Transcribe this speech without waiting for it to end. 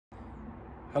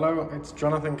Hello, it's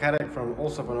j.caddick from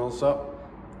Allsop and Allsop.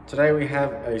 Today we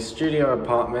have a studio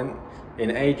apartment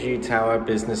in AG Tower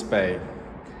Business Bay.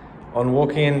 On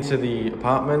walking into the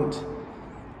apartment,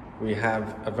 we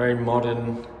have a very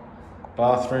modern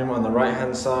bathroom on the right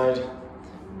hand side,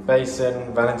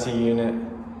 basin, vanity unit,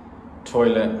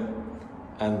 toilet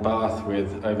and bath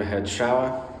with overhead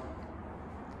shower.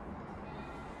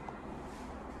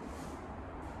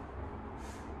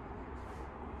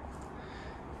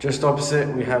 Just opposite,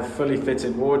 we have fully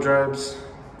fitted wardrobes,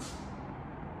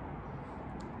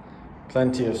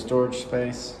 plenty of storage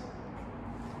space.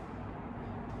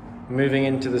 Moving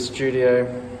into the studio,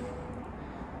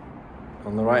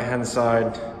 on the right hand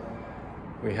side,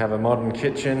 we have a modern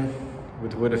kitchen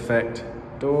with wood effect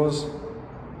doors,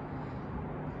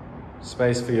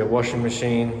 space for your washing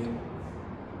machine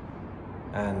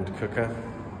and cooker.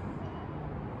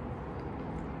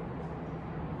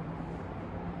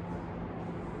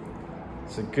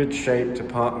 It's a good shaped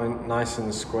apartment, nice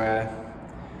and square,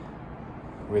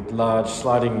 with large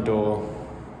sliding door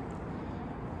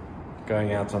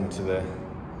going out onto the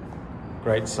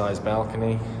great size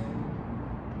balcony.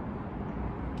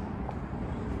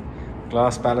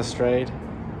 Glass balustrade.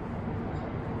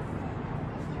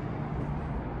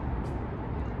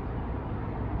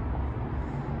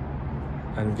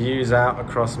 And views out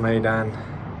across Maidan.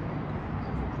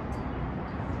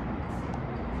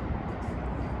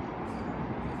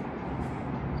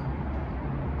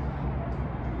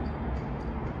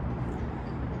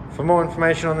 For more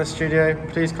information on this studio,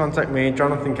 please contact me,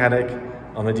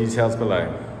 j.caddick, on the details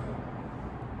below.